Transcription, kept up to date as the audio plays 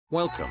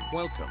Welcome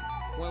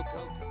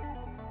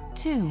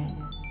to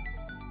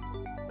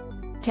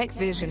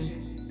techvision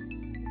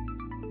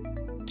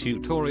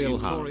Tutorial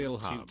Hub.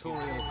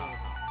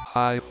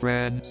 Hi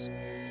friends,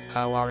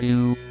 how are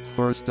you?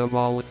 First of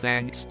all,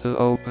 thanks to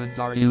open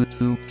our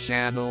YouTube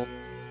channel.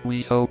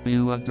 We hope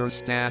you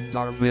understand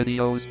our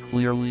videos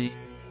clearly.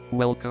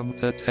 Welcome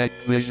to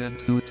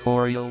Techvision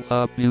Tutorial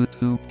Hub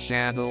YouTube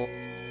channel.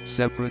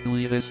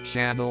 Separately, this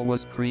channel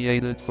was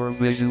created for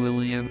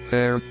visually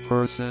impaired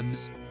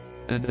persons.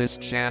 In this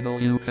channel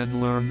you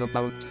can learn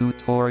about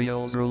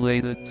tutorials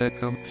related to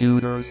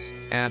computers,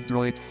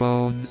 Android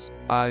phones,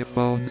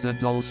 iPhones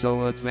and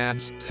also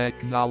advanced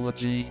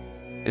technology.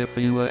 If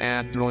you are an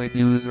Android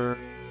user,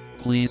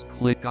 please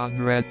click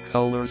on red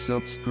color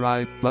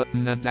subscribe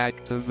button and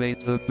activate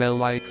the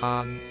bell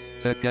icon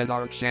to get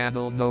our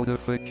channel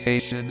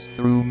notifications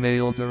through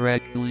mail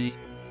directly.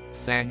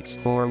 Thanks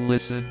for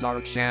listening to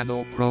our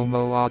channel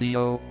promo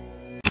audio.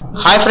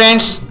 Hi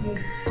friends,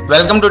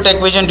 welcome to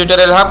techvision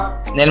tutorial hub.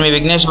 నేను మీ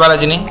Vignesh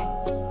బాలాజీని.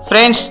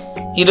 Friends,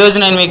 ఈరోజు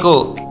నేను మీకు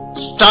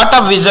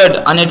startup wizard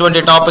అనేటువంటి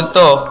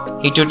టాపిక్తో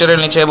ఈ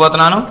ట్యూటోరియల్ని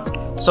చేయబోతున్నాను.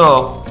 So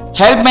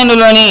help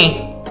మెనూలోని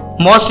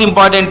most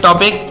important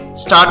topic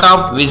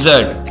startup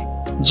wizard.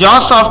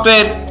 Jos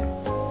software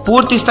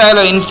పూర్తి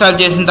స్థాయిలో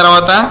ఇన్స్టాల్ చేసిన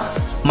తర్వాత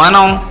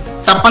మనం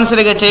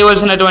తప్పనిసరిగా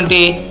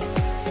చేయవలసినటువంటి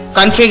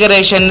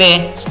కన్ఫిగరేషన్ని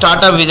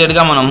స్టార్టప్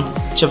విజర్డ్గా మనం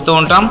చెప్తూ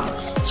ఉంటాం.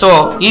 సో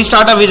ఈ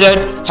స్టార్టప్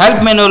విజర్డ్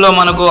హెల్ప్ మెనూలో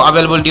మనకు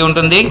అవైలబిలిటీ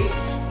ఉంటుంది.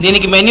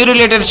 దీనికి మెన్యూ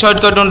రిలేటెడ్ షార్ట్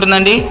కట్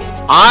ఉంటుందండి.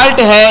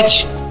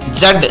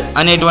 Alt+H+Z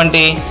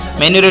అనేటువంటి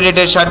మెన్యూ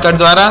రిలేటెడ్ షార్ట్ కట్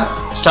ద్వారా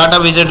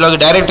స్టార్టప్ విజర్డ్లోకి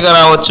డైరెక్ట్గా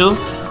రావచ్చు,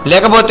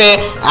 లేకపోతే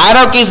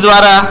యారో కీస్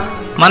ద్వారా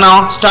మనం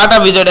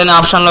స్టార్టప్ విజర్డ్ అనే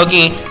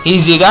ఆప్షన్లోకి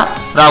ఈజీగా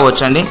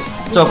రావచ్చు అండి.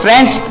 సో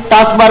ఫ్రెండ్స్,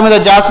 టాస్క్ బార్ మీద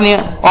జాస్ని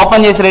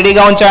ఓపెన్ చేసి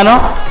రెడీగా ఉంచాను.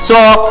 సో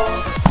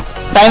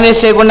టైం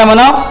వేస్ట్ చేయకుండా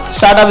మనం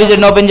స్టార్టప్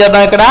విజర్డ్ని ఓపెన్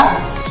చేద్దాం. ఇక్కడ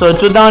సో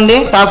చూద్దామండి,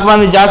 టాస్క్ బార్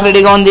మీద జాస్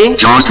రెడీగా ఉంది.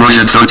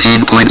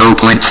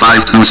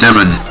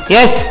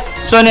 ఎస్,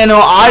 సో నేను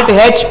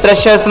Alt+H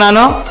ప్రెస్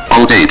చేస్తున్నాను.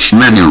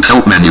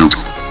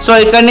 సో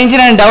ఇక్కడ నుంచి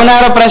నేను డౌన్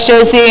ఆరో ప్రెస్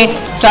చేసి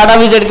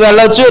స్టార్టప్ విజర్డ్ కి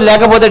వెళ్ళొచ్చు,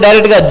 లేకపోతే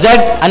డైరెక్ట్ గా Z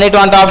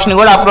అనేటువంటి ఆప్షన్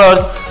కూడా అప్లోడ్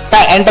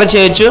ఎంటర్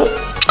చేయొచ్చు.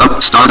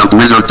 Startup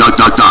wizard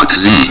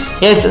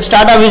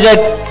startup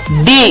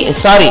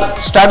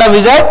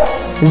wizard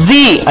Z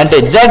అంటే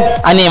Z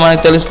అని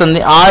మనకు తెలుస్తుంది.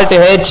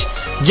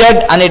 Alt+H+Z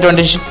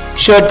అనేటువంటి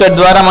షార్ట్ కట్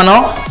ద్వారా మనం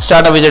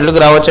స్టార్టప్ విజర్డ్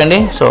లోకి రావచ్చండి.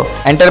 సో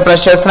ఎంటర్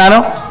ప్రెస్ చేస్తున్నాను.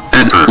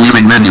 Enter.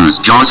 Leaving menus.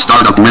 JAWS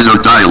Startup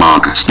Wizard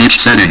dialog. Speech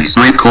settings.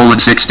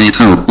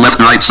 Rate:62. Left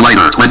right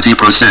slider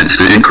 20%.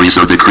 To increase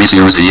or decrease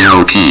use the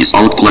arrow keys.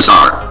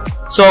 Alt+R.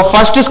 So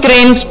first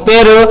screen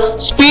పేరు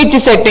speech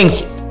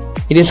settings.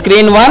 ఇది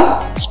screen 1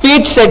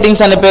 speech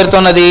settings అనే పేరుతో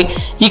ఉన్నది.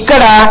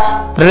 ఇక్కడ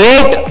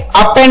rate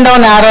up and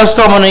down arrows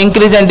తో మనం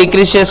increase and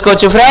decrease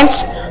చేసుకోవచ్చు friends.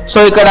 So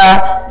ఇక్కడ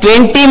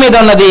 20 మీద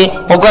ఉన్నది.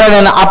 ఒకవేళ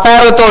నేను అప్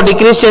యారోతో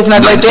డిక్రీజ్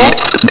చేసినట్లయితే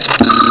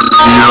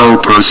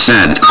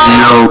 0%.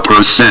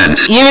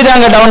 ఈ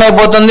విధంగా డౌన్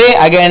అయిపోతుంది.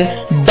 అగైన్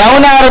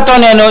డౌన్ యారోతో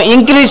నేను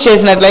ఇంక్రీజ్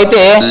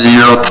చేసినట్లయితే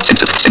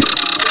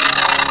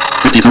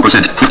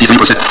 52%,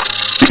 53%,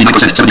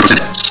 69%,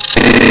 70%,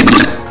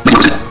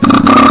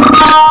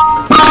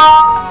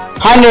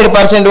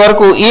 100%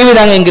 వరకు ఈ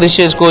విధంగా ఇంక్రీజ్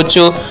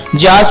చేసుకోవచ్చు.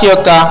 జాస్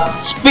యొక్క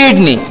స్పీడ్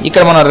ని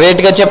ఇక్కడ మనం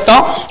రేట్ గా చెప్తాం,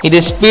 ఇది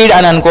స్పీడ్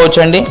అని అనుకోవచ్చు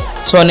అండి.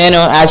 సో నేను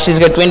యాక్సిస్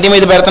గా 20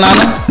 మీద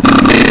పెడుతున్నాను.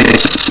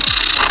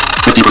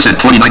 50%,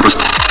 49%,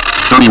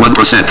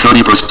 31%,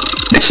 30%,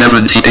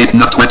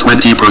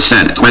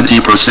 78%,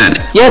 20%.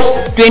 ఎస్,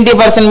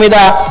 20% మీద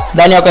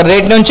దాని యొక్క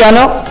రేట్ ని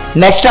ఉంచాను.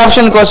 నెక్స్ట్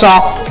ఆప్షన్ కోసం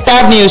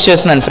ట్యాబ్ ని యూజ్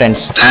చేస్తున్నాను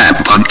friends. Tab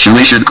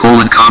punctuation :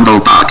 combo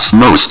box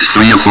most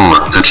 3 or 4.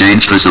 To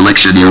change the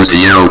selection use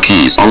the arrow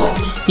keys.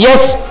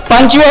 Yes,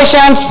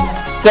 punctuations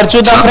ఇక్కడ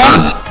చూద్దాం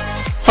ఫ్రెండ్స్.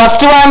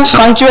 ఫస్ట్ వన్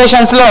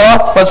పంక్చుయేషన్స్ లో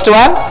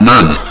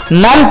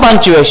నన్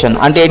పంక్చుయేషన్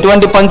అంటే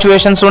ఎటువంటి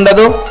పంక్చుయేషన్స్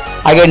ఉండదు.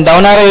 అగైన్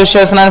డౌన్ ఆరో యూజ్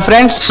చేస్తున్నాను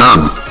friends.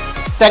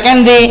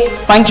 Second the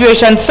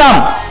punctuation some.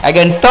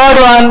 Again third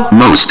one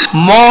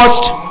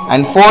most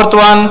and fourth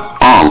one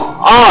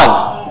all.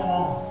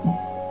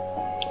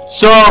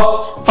 So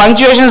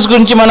punctuations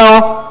గురించి మనం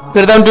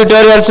క్రితం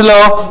ట్యూటోరియల్స్ లో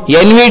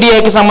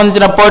ఎన్విడిఏకి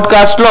సంబంధించిన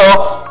పాడ్కాస్ట్ లో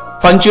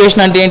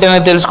పంక్చుయేషన్ అంటే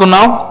ఏంటనేది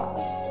తెలుసుకున్నాం.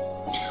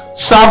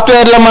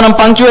 సాఫ్ట్వేర్ లో మనం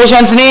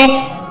పంక్చుయేషన్స్ ని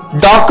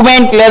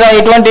డాక్యుమెంట్ లేదా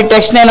ఎటువంటి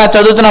టెక్స్ట్ అయినా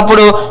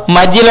చదువుతున్నప్పుడు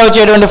మధ్యలో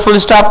వచ్చేటువంటి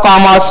ఫుల్ స్టాప్,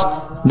 కామాస్,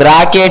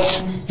 బ్రాకెట్స్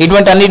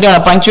ఇటువంటి అన్నిటి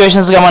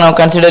పంక్చుయేషన్స్ గా మనం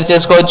కన్సిడర్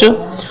చేసుకోవచ్చు.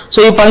 సో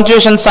ఈ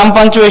punctuation some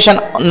punctuation,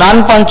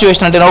 non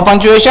punctuation అంటే నో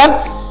పంక్చుయేషన్,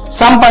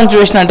 సమ్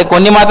పంక్చుయేషన్ అంటే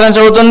కొన్ని మాత్రం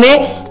చదువుతుంది,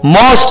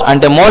 మోస్ట్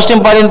అంటే మోస్ట్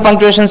ఇంపార్టెంట్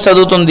పంక్చుయేషన్స్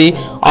చదువుతుంది,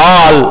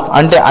 ఆల్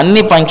అంటే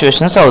అన్ని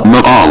పంక్చుయేషన్స్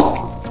చదువుతుంది.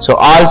 సో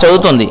ఆల్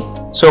చదువుతుంది.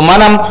 సో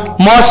మనం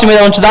మోస్ట్ మీద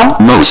ఉంచుదాం.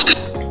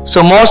 సో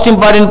మోస్ట్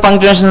ఇంపార్టెంట్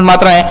పంక్చుయేషన్స్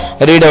మాత్రమే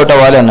రీడ్ అవుట్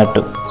అవ్వాలి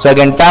అన్నట్టు. సో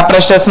అగైన్ ట్యాబ్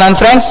ప్రెస్ చేస్తున్నాను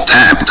friends.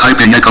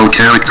 Typing echo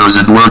characters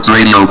and words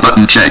radio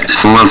button checked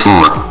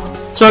 404.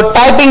 So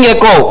typing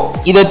echo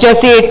ఇది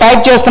వచ్చేసి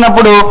టైప్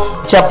చేస్తున్నప్పుడు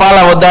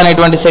చెప్పాలా వద్దా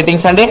అనేటువంటి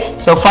సెట్టింగ్స్ అండి.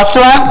 So first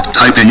one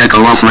Typing echo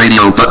off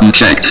radio button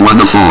checked 1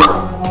 of 4.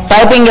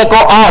 Typing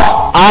echo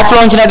of లో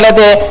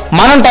ఉంచినట్లయితే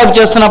మనం టైప్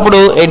చేస్తున్నప్పుడు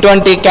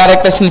ఎటువంటి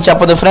క్యారెక్టర్స్ ని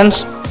చెప్పదు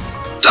friends.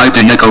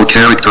 Typing echo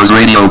characters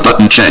radio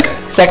button check.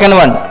 Second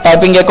one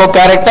typing echo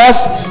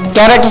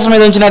characters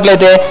మీద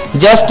ఉంచినట్లయితే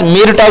జస్ట్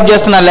మీరు టైప్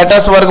చేస్తున్న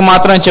లెటర్స్ వరకు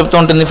మాత్రమే చెప్తూ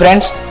ఉంటుంది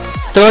friends.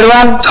 Third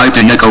one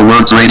Typing echo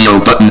words radio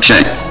button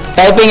check.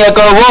 Typing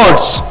echo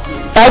words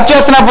type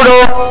చేస్తున్నప్పుడు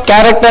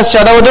క్యారెక్టర్స్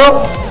చదవదు.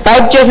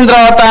 టైప్ చేసిన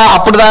తర్వాత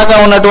అప్పుడు దాకా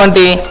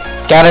ఉన్నటువంటి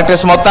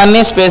క్యారెక్టర్స్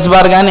మొత్తాన్ని స్పేస్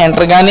బార్ కానీ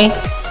ఎంటర్ కానీ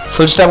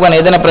ఫుల్ స్టాప్ కానీ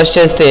ఏదైనా ప్రెస్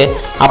చేస్తే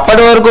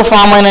అప్పటి వరకు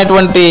ఫామ్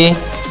అయినటువంటి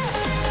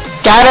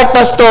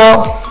క్యారెక్టర్స్తో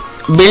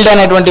బిల్డ్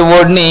అనేటువంటి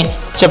వర్డ్ని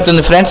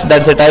చెప్తుంది friends.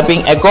 That's a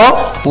typing echo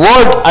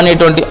word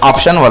అనేటువంటి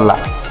ఆప్షన్ వల్ల.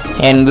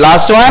 And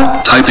last one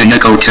Typing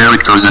echo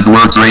characters and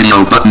words radio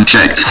button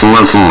checked.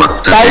 404.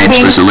 To change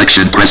the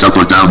selection, press up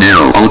or down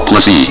arrow. Alt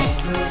plus E.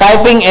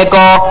 Typing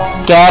echo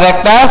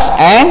characters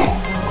and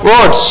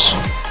words.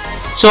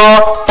 So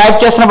type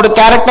చేసినప్పుడు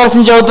characters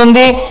ని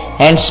చదువుతుంది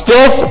and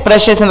space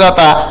press చేసిన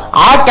తర్వాత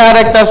ఆ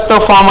characters తో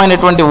form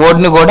అయినటువంటి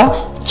word ని కూడా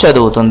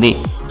చదువుతుంది.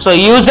 సో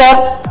యూజర్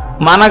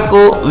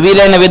మనకు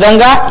వీలైన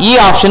విధంగా ఈ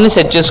ఆప్షన్ ని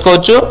సెట్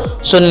చేసుకోవచ్చు.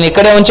 సో నేను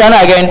ఇక్కడే ఉంచాను.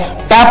 అగైన్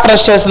ట్యాప్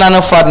ప్రెస్ చేస్తున్నాను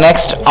for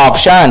next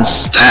options.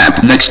 Tab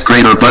next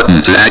greater button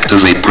to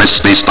activate, press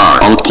space bar.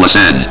 Alt plus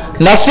N.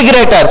 Next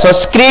greater. So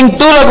screen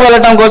 2 లోకి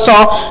వెళ్ళడం కోసం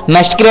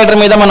నెక్స్ట్ గ్రేటర్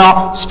మీద మనం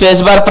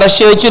స్పేస్ బార్ ప్రెస్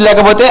చేయొచ్చు,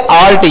 లేకపోతే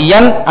Alt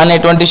N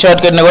అనేటువంటి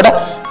షార్ట్ కట్ ని కూడా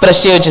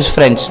ప్రెస్ చేయొచ్చు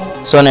ఫ్రెండ్స్.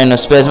 సో నేను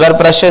స్పేస్ బార్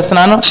ప్రెస్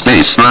చేస్తున్నాను.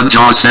 Space run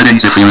JAWS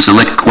settings. If you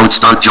select quote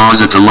start JAWS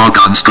at the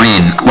logon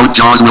screen, quote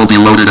JAWS will be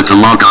loaded at the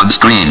logon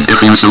screen. If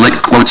you select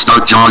quote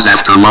start JAWS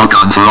after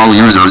logon for all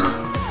users.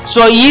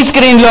 So ఈ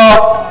screen లో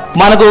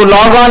మనకు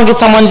log on కి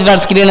సంబంధించిన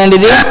screen అండి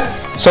ఇది.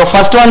 So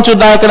first one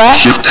చూద్దాం. ఇక్కడ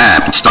Shift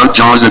tab start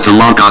JAWS at the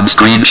logon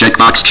screen,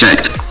 checkbox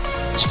checked.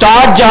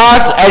 Start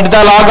Jos at the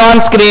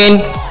log on screen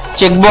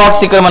check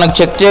box ఇక్కడ మనకు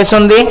చెక్ చేసి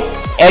ఉంది.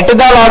 ఎట్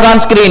ద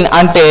లాగాన్ స్క్రీన్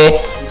అంటే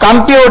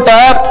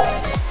కంప్యూటర్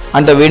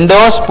అంటే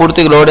విండోస్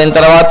పూర్తిగా లోడ్ అయిన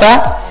తర్వాత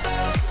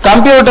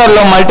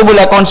కంప్యూటర్లో మల్టిపుల్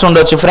అకౌంట్స్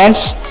ఉండొచ్చు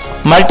ఫ్రెండ్స్.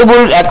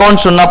 మల్టిపుల్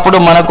అకౌంట్స్ ఉన్నప్పుడు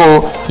మనకు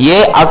ఏ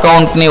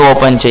అకౌంట్ని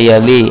ఓపెన్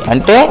చేయాలి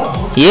అంటే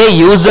ఏ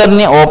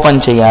యూజర్ని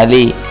ఓపెన్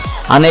చేయాలి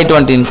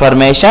అనేటువంటి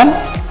ఇన్ఫర్మేషన్,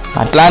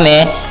 అట్లానే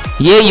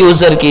ఏ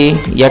యూజర్కి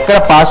ఎక్కడ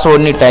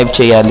పాస్వర్డ్ని టైప్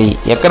చేయాలి,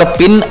 ఎక్కడ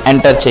పిన్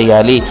ఎంటర్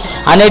చేయాలి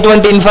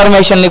అనేటువంటి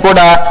ఇన్ఫర్మేషన్ని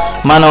కూడా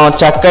మనం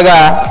చక్కగా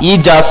ఈ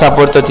జాస్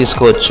సపోర్ట్తో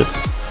తీసుకోవచ్చు.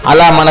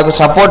 అలా మనకు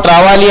సపోర్ట్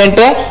రావాలి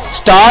అంటే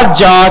start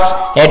Jos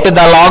at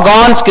the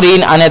log on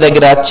screen అనే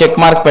దగ్గర చెక్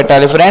మార్క్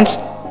పెట్టాలి ఫ్రెండ్స్.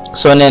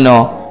 సో నేను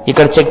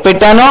ఇక్కడ చెక్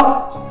పెట్టాను.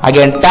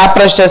 అగైన్ ట్యాప్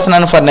ప్రెస్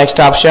చేస్తున్నాను for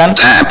next option.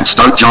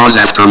 Start JAWS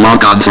after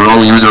logon for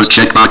all users,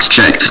 checkbox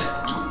checked.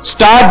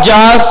 Start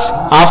Jos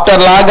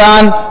after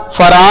log on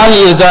for all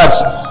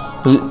users.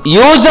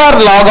 User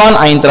log on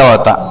అయిన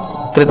తర్వాత,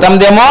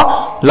 క్రితందేమో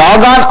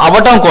log on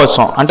అవ్వటం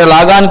కోసం అంటే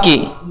లాగాన్ కి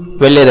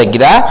వెళ్ళే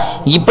దగ్గర,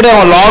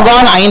 ఇప్పుడేమో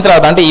లాగాన్ అయిన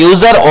తర్వాత అంటే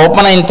యూజర్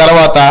ఓపెన్ అయిన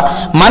తర్వాత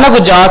మనకు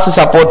జాస్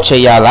సపోర్ట్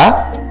చేయాలా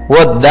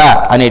వద్దా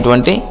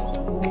అనేటువంటి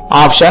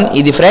ఆప్షన్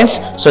ఇది ఫ్రెండ్స్.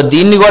 సో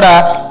దీన్ని కూడా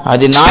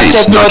అది నాట్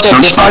చెక్ లో అయితే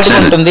డిఫాల్ట్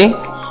ఉంటుంది.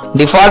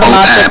 డిఫాల్ట్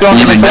నాట్ చెక్ లో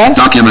ఉంటుంది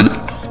ఫ్రెండ్స్.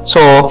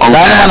 సో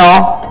దాన్ని మనం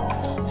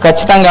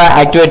ఖచ్చితంగా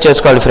యాక్టివేట్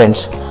చేసుకోవాలి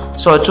ఫ్రెండ్స్.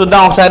 సో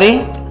చూద్దాం ఒకసారి.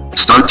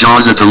 Start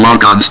JAWS at the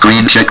logon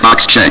screen, checkbox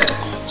checked.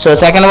 So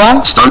second one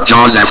Start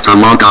JAWS after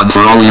logon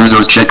for all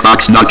users, checkbox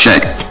not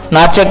checked.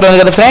 Not check లో ఉంది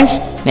కదా ఫ్రెండ్స్,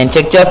 నేను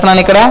చెక్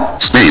చేస్తున్నాను ఇక్కడ.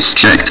 Space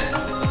checked.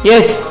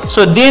 ఎస్.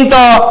 సో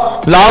దీంతో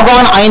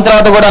log on అయిన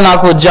తర్వాత కూడా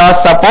నాకు జాస్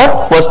సపోర్ట్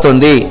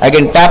వస్తుంది.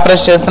 అగైన్ ట్యాప్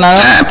ప్రెస్ చేస్తున్నాను.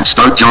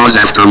 Start JAWS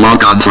after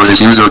logon for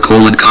this user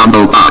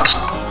combo box.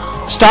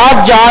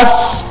 Start Jos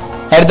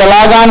at the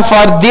log on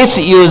for this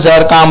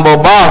user combo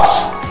box.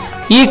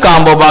 ఈ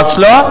కాంబో బాక్స్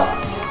లో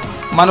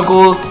మనకు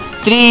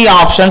 3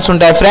 ఆప్షన్స్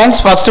ఉంటాయి ఫ్రెండ్స్.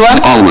 First one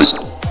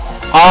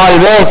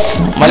always.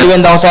 మళ్ళీ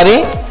విందాం ఒకసారి.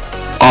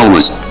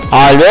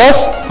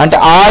 Always అంటే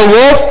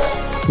ఆల్వేస్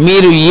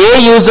మీరు ఏ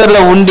యూజర్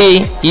లో ఉండి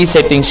ఈ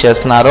సెట్టింగ్స్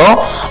చేస్తున్నారో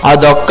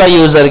అదొక్క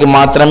యూజర్ కి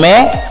మాత్రమే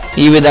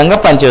ఈ విధంగా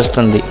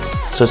పనిచేస్తుంది.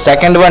 సో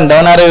సెకండ్ వన్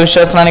డౌన్ ఆరో యూజ్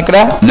చేస్తున్నాను ఇక్కడ.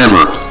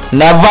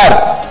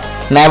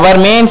 నెవర్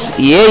మీన్స్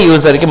ఏ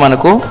యూజర్ కి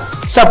మనకు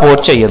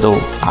సపోర్ట్ చేయదు.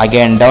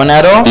 అగైన్ డౌన్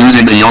ఆరో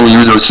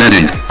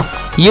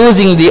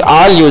using the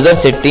all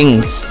user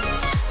settings.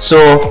 So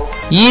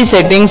ఈ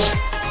సెట్టింగ్స్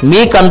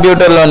మీ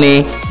కంప్యూటర్లోని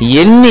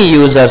ఎన్ని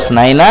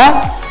యూజర్స్నైనా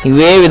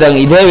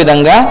ఇదే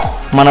విధంగా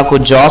మనకు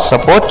జాస్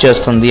సపోర్ట్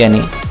చేస్తుంది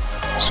అని.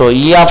 సో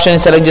ఈ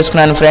ఆప్షన్ సెలెక్ట్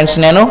చేసుకున్నాను ఫ్రెండ్స్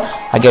నేను.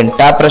 అగైన్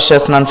ట్యాప్ ప్రెస్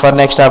చేస్తున్నాను for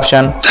next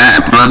option.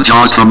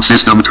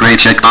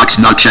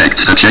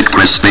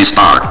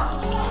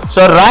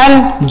 So run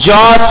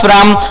Jos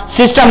from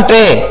system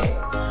tray.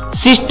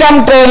 System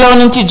ట్రేలో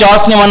నుంచి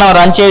జాస్ ని మనం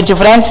రన్ చేయొచ్చు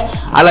ఫ్రెండ్స్.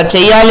 అలా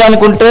చేయాలి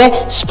అనుకుంటే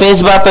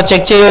స్పేస్ బార్ తో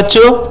చెక్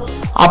చేయొచ్చు.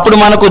 అప్పుడు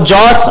మనకు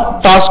జాస్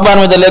టాస్క్ బార్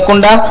మీద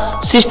లేకుండా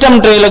సిస్టమ్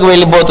ట్రేలోకి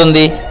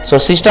వెళ్ళిపోతుంది. సో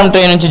సిస్టమ్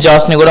ట్రే నుంచి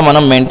జాస్ ని కూడా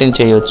మనం మెయింటైన్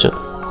చేయొచ్చు.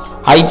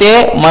 అయితే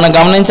మనం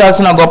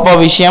గమనించాల్సిన గొప్ప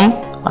విషయం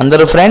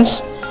అందరూ ఫ్రెండ్స్,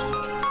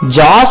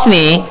 జాస్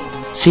ని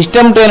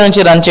సిస్టమ్ ట్రే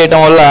నుంచి రన్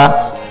చేయడం వల్ల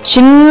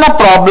చిన్న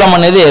ప్రాబ్లం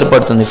అనేది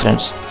ఏర్పడుతుంది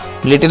friends.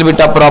 Little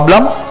bit of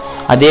problem.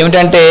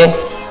 అదేమిటంటే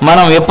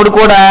మనం ఎప్పుడు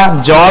కూడా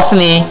జాస్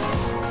ని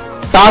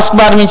టాస్క్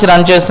బార్ నుంచి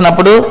రన్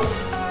చేస్తున్నప్పుడు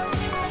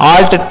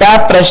ఆల్ట్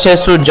ట్యాబ్ ప్రెస్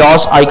చేస్తూ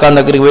జాస్ ఐకాన్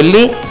దగ్గరికి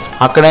వెళ్ళి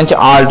అక్కడ నుంచి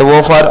Alt oh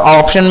for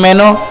option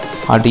menu,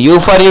 Alt you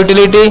for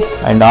utility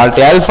and Alt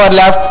L for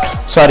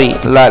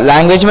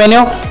language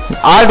menu,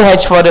 Alt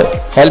H for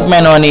help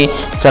menu అని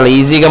చాలా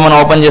ఈజీగా మనం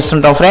ఓపెన్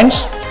చేస్తుంటాం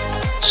ఫ్రెండ్స్.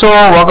 సో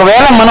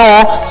ఒకవేళ మనం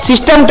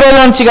సిస్టమ్ ట్రే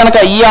నుంచి కనుక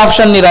ఈ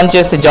ఆప్షన్ని రన్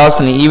చేస్తే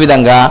జాస్ని ఈ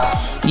విధంగా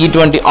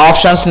ఇటువంటి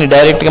ఆప్షన్స్ని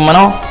డైరెక్ట్గా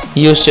మనం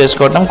యూజ్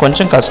చేసుకోవటం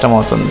కొంచెం కష్టం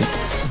అవుతుంది.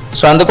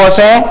 సో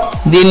అందుకోసమే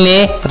దీన్ని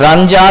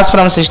run Jos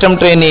from system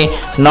ట్రేని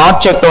not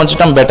చెక్తో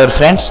ఉంచడం better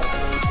friends.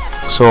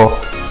 So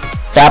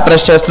tap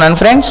press చేస్తున్నాను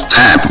ఫ్రెండ్స్.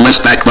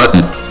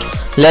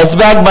 లెస్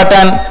బ్యాక్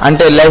బటన్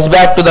అంటే less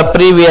back to the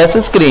previous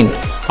screen,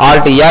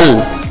 Alt L.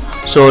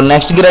 So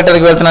next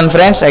గ్రేటర్కి వెళ్తున్నాను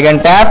friends.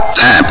 Again tap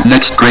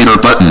next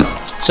greater button.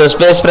 So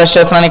space press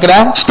చేస్తున్నాను ఇక్కడ.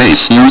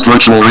 Space use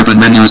virtual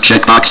ribbon menus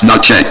check box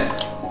not check.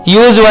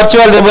 Use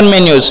virtual ribbon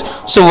menus.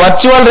 So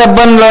virtual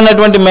ribbon లో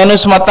ఉన్నటువంటి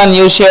menus మొత్తాన్ని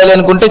use చేయాలి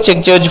అనుకుంటే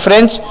check చేయొచ్చు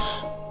friends.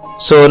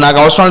 So నాకు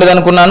అవసరం లేదు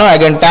అనుకున్నాను.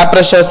 అగైన్ ట్యాప్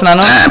ప్రెస్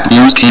చేస్తున్నాను.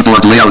 Use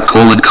keyboard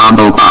layout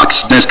combo box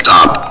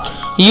desktop.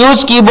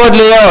 Use keyboard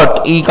layout.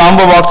 ఈ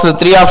కాంబో బాక్స్ లో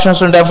 3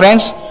 ఆప్షన్స్ ఉంటాయి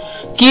ఫ్రెండ్స్.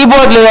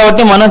 కీబోర్డ్ లేఅవుట్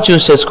ని మనం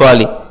చూస్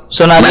చేసుకోవాలి.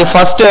 సో నాది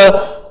ఫస్ట్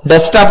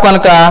డెస్క్టాప్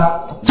కనుక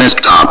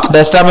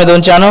డెస్క్టాప్ మీద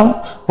ఉంచాను.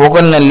 ఒక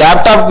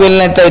ల్యాప్టాప్ కి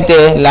వెళ్ళినట్లయితే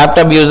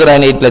ల్యాప్టాప్ యూజర్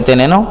అయినట్లయితే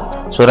నేను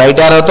సో రైట్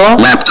ఆరోతో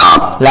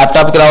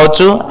ల్యాప్టాప్ కి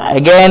రావచ్చు.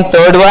 అగైన్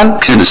థర్డ్ వన్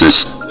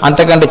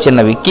అంతకంటే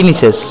చిన్నవి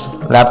కినిసెస్.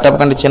 ల్యాప్టాప్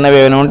కంటే చిన్నవి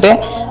ఏమైనా ఉంటే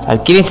అవి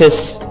కినిసెస్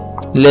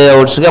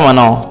లేఅవుట్స్ గా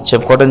మనం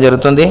చెప్పుకోవడం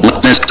జరుగుతుంది.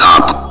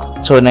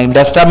 సో నేను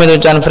డెస్క్టాప్ మీద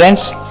ఉంచాను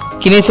ఫ్రెండ్స్.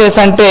 కినిసెస్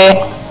అంటే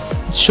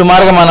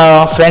సుమారుగా మన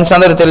ఫ్రెండ్స్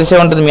అందరికి తెలిసే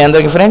ఉంటుంది మీ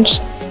అందరికి ఫ్రెండ్స్.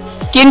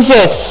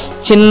 కినిసెస్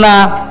చిన్న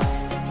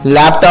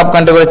ల్యాప్టాప్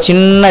కంటే కూడా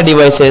చిన్న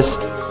డివైసెస్.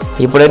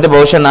 ఇప్పుడైతే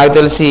బహుశా నాకు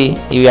తెలిసి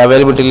ఇవి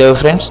అవైలబిలిటీ లేవు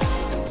ఫ్రెండ్స్.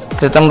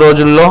 క్రితం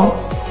రోజుల్లో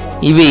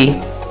ఇవి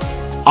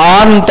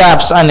ఆర్మ్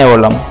ట్యాబ్స్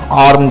అనేవాళ్ళం.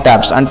 ఆర్మ్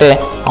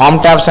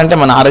ట్యాబ్స్ అంటే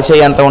మన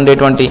అరచేయి అంతా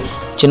ఉండేటువంటి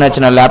చిన్న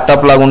చిన్న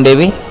ల్యాప్టాప్ లాగా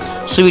ఉండేవి.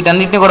 సో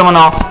వీటన్నిటిని కూడా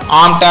మనం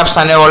ఆర్మ్ ట్యాబ్స్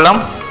అనేవాళ్ళం.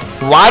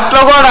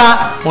 వాటిలో కూడా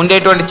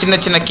ఉండేటువంటి చిన్న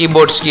చిన్న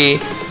కీబోర్డ్స్కి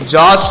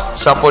జాస్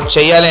సపోర్ట్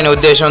చేయాలనే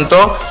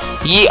ఉద్దేశంతో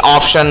ఈ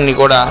ఆప్షన్ని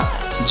కూడా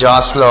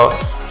జాస్లో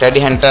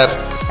రెడీ హంటర్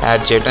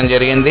యాడ్ చేయడం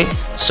జరిగింది.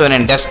 సో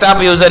నేను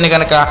డెస్క్టాప్ యూజర్ని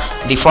కనుక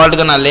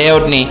డిఫాల్ట్గా నా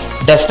లేఅవుట్ని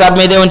డెస్క్టాప్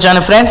మీదే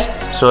ఉంచాను friends.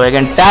 So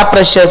again tap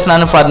press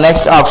చేస్తున్నాను for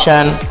next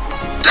option.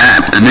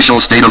 Tab initial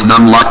state of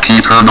num lock key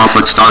turn off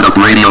at startup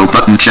radio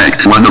button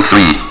checked 1 of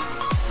 3.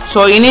 So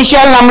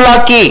initial num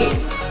lock key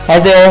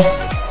as a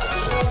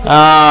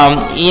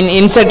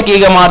INCET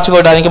కీగా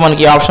మార్చుకోవడానికి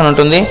మనకి option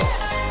ఉంటుంది.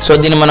 So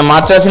దీన్ని మనం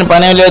మార్చాల్సిన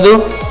పనేం లేదు,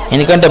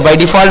 ఎందుకంటే బై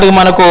డిఫాల్ట్గా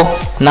మనకు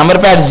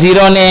నంబర్ ప్యాడ్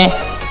 0నే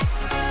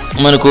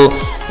మనకు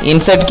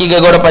ఇన్సెట్ కీగా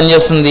కూడా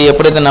పనిచేస్తుంది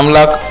ఎప్పుడైతే నమ్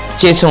లాక్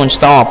చేసి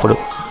ఉంచుతామో అప్పుడు.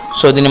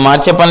 సో దీన్ని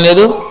మార్చే పని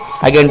లేదు.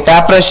 అగైన్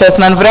ట్యాప్ ప్రెస్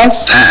చేస్తున్నాను friends.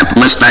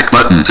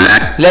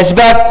 Less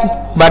back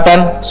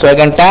button. So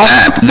again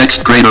tap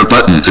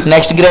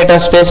next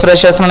greater space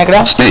press చేస్తున్నాను ఇక్కడ.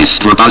 Space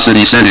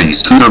verbosity settings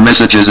tutor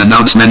messages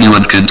announce menu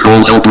and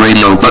control help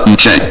radio button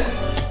check.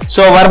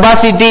 So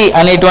వర్బాసిటీ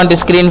అనేటువంటి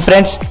స్క్రీన్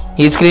ఫ్రెండ్స్.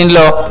 ఈ screen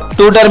లో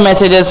tutor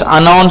messages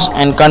announce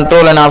and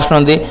control అనే option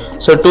ఉంది.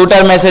 So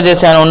tutor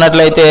messages అని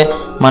ఉన్నట్లయితే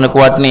మనకు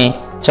వాటిని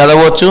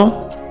చదవచ్చు.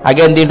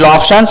 అగైన్ దీంట్లో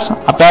ఆప్షన్స్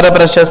అపారో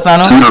ప్రెస్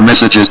చేస్తాను. Tutor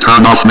messages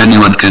turn off menu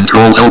and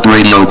control help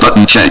radio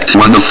button checked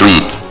 1 of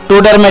 3.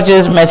 Tutor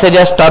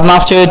messages turn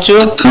off చేయొచ్చు.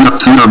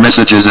 Tutor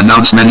messages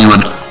announce menu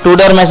and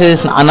tutor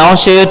messages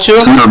announce చేయొచ్చు.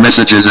 Tutor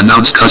messages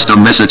announce custom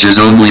messages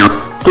only.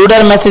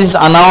 Tutor messages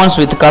announce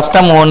with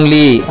custom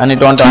only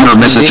అనేటువంటి Tutor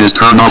messages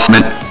turn off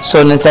menu. So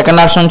నేను second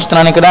option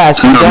ఉంచుతున్నాను ఇక్కడ.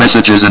 Tutor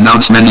messages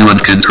announce menu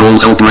and control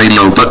help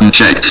radio button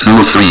checked 2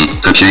 of 3.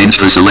 To change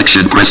the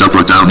selection press up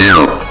or down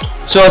arrow.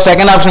 So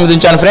second option మీద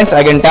ఉంచాను friends.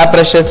 Again tap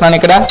press చేస్తున్నాను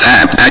ఇక్కడ.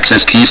 Tab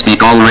access key speak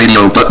all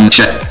radio button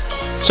check.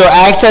 So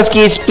access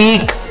key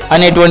speak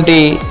అనేటువంటి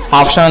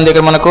option ఉంది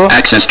ఇక్కడ మనకు.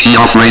 Access key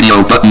off radio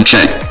button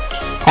check.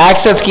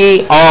 Access key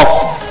of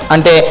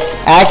అంటే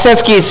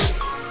access keys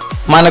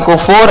మనకు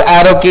 4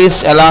 arrow keys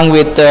along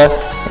with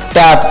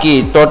tab key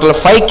total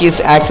 5 keys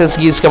access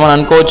కీస్గా మనం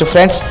అనుకోవచ్చు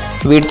friends.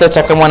 వీటితో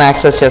చక్కగా మనం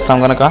యాక్సెస్ చేస్తాం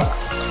కనుక.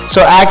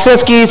 సో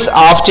యాక్సెస్ కీస్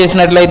ఆఫ్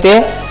చేసినట్లయితే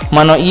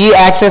మనం ఈ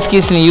యాక్సెస్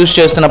కీస్ని యూజ్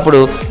చేస్తున్నప్పుడు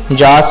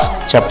జాస్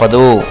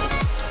చెప్పదు.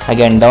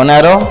 అగైన్ డౌన్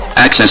ఆరో.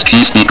 Access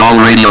key speak all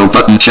radio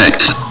button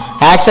checked.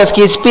 Access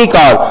key speak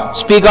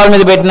all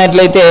మీద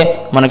పెట్టినట్లయితే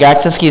మనకు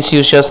యాక్సెస్ కీస్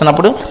యూజ్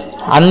చేస్తున్నప్పుడు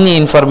అన్ని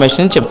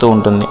ఇన్ఫర్మేషన్ చెప్తూ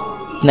ఉంటుంది.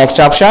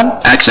 Next option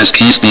Access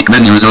key speak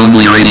menus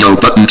only radio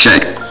button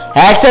checked.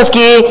 Access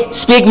key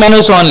speak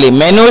menus only.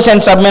 Menus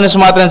and sub menus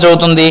మాత్రం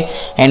చదువుతుంది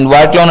and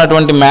వాటిలో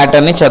ఉన్నటువంటి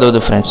మ్యాటర్ ని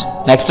చదవదు friends.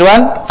 Next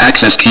one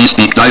Access key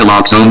speak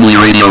dialogues only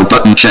radio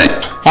button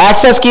checked.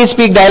 Access key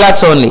speak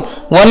dialogues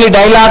only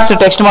dialogues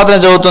text మాత్రం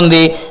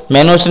చదువుతుంది,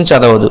 menus ని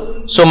చదవదు.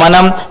 So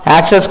మనం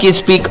access key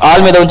speak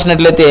all మీద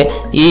ఉంచినట్లయితే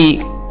ఈ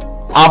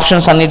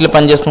ఆప్షన్స్ అన్నిట్లో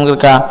పనిచేస్తుంది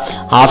కనుక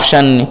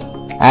option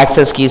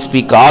access key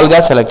speak all గా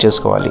సెలెక్ట్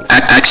చేసుకోవాలి.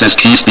 Access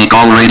key speak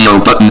all radio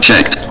button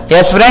checked.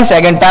 Yes friends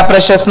again tap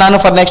press చేస్తున్నాను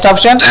for next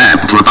option.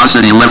 Tab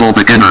verbosity level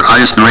beginner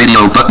highest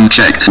radio button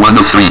checked 1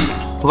 of 3.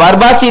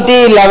 వర్బాసిటీ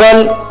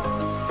level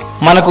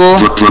మనకు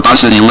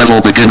Verbosity level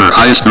beginner,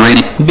 highest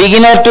rating.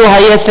 Beginner to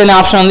highest అనే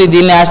option ఉంది.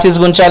 దీన్ని యాస్టీస్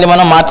గుంచాలి,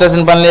 మనం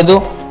మార్చాల్సిన పని లేదు.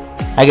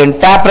 Again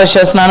tap press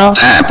చేస్తున్నాను.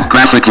 Tab,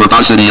 graphic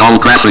verbosity, all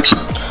graphics.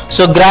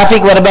 So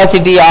graphic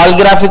వర్బాసిటీ all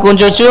graphic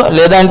ఉంచొచ్చు,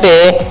 లేదంటే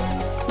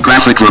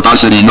Graphic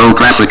verbosity, no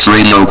graphics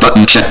radio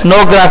button check. No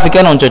graphic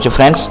అని ఉంచొచ్చు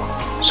friends.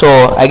 So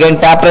again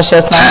tap press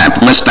చేస్తున్నాను. Tab,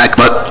 less back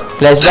button.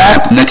 Less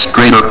back, Tab, next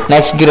greater.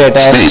 Next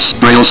greater. Space,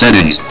 braille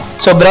settings.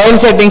 So Braille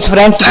settings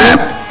friends.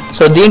 Tab.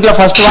 So దీంట్లో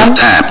first one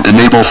Tab,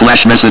 enable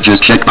flash messages,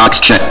 checkbox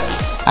check.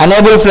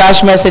 Unable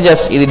flash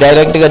messages, ఇది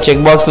direct గా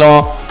check box లో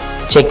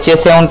check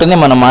చేసే ఉంటుంది,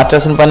 మనం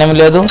మార్చాల్సిన పని ఏమి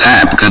లేదు.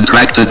 Tab,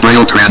 contracted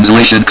braille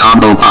translation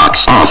combo box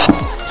off.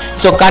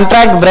 So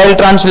contract Braille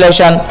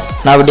translation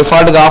నాకు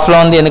డిఫాల్ట్ గా ఆఫ్ లో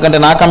ఉంది, ఎందుకంటే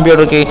నా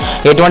కంప్యూటర్ కి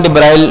ఎటువంటి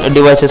బ్రైల్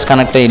డివైసెస్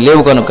కనెక్ట్ అయ్యి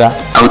లేవు కనుక.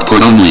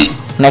 Output only.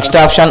 Next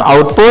option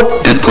output,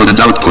 Input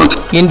and output.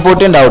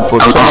 Input and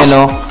output. So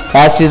నేను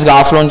యాసిస్ గా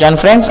ఆఫ్ లో ఉంచాను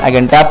ఫ్రెండ్స్.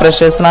 అగైన్ ట్యాప్ ప్రెస్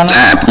చేస్తున్నాను.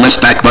 Tab, less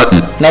back button.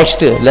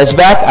 Next less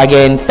back,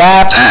 again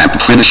tap, Tab,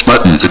 finish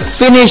button.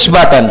 Finish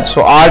button. So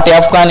all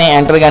tap కానీ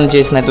enter కానీ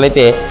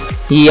చేసినట్లయితే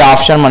ఈ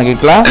option మనకి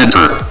ఇట్లా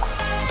Enter.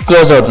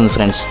 క్లోజ్ అవుతుంది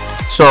ఫ్రెండ్స్.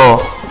 సో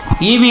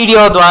ఈ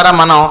వీడియో ద్వారా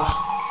మనం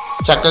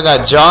చక్కగా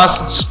జాస్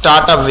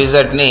స్టార్ట్అప్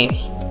విజర్డ్ ని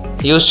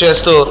యూజ్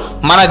చేస్తూ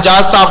మన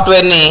జాస్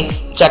సాఫ్ట్వేర్ ని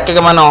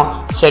చక్కగా మనం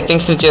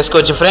సెట్టింగ్స్ ని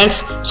చేసుకోవచ్చు ఫ్రెండ్స్.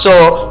 సో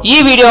ఈ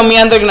వీడియో మీ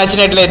అందరికి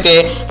నచ్చినట్లయితే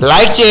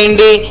లైక్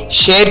చేయండి,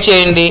 షేర్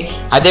చేయండి.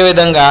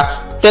 అదేవిధంగా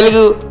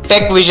Telugu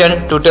tech vision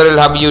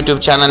tutorial hub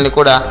YouTube ఛానల్ని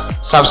కూడా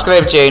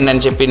సబ్స్క్రైబ్ చేయండి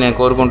అని చెప్పి నేను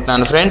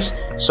కోరుకుంటున్నాను friends.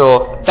 So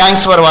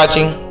thanks for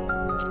watching.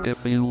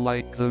 If you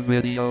like the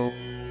video,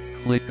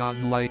 click on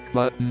like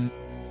button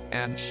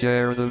and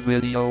share the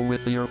video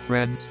with your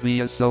friends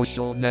via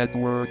social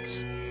networks,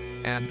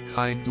 and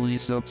kindly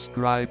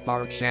subscribe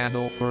our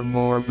channel for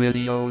more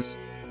videos.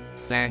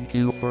 Thank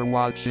you for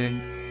watching.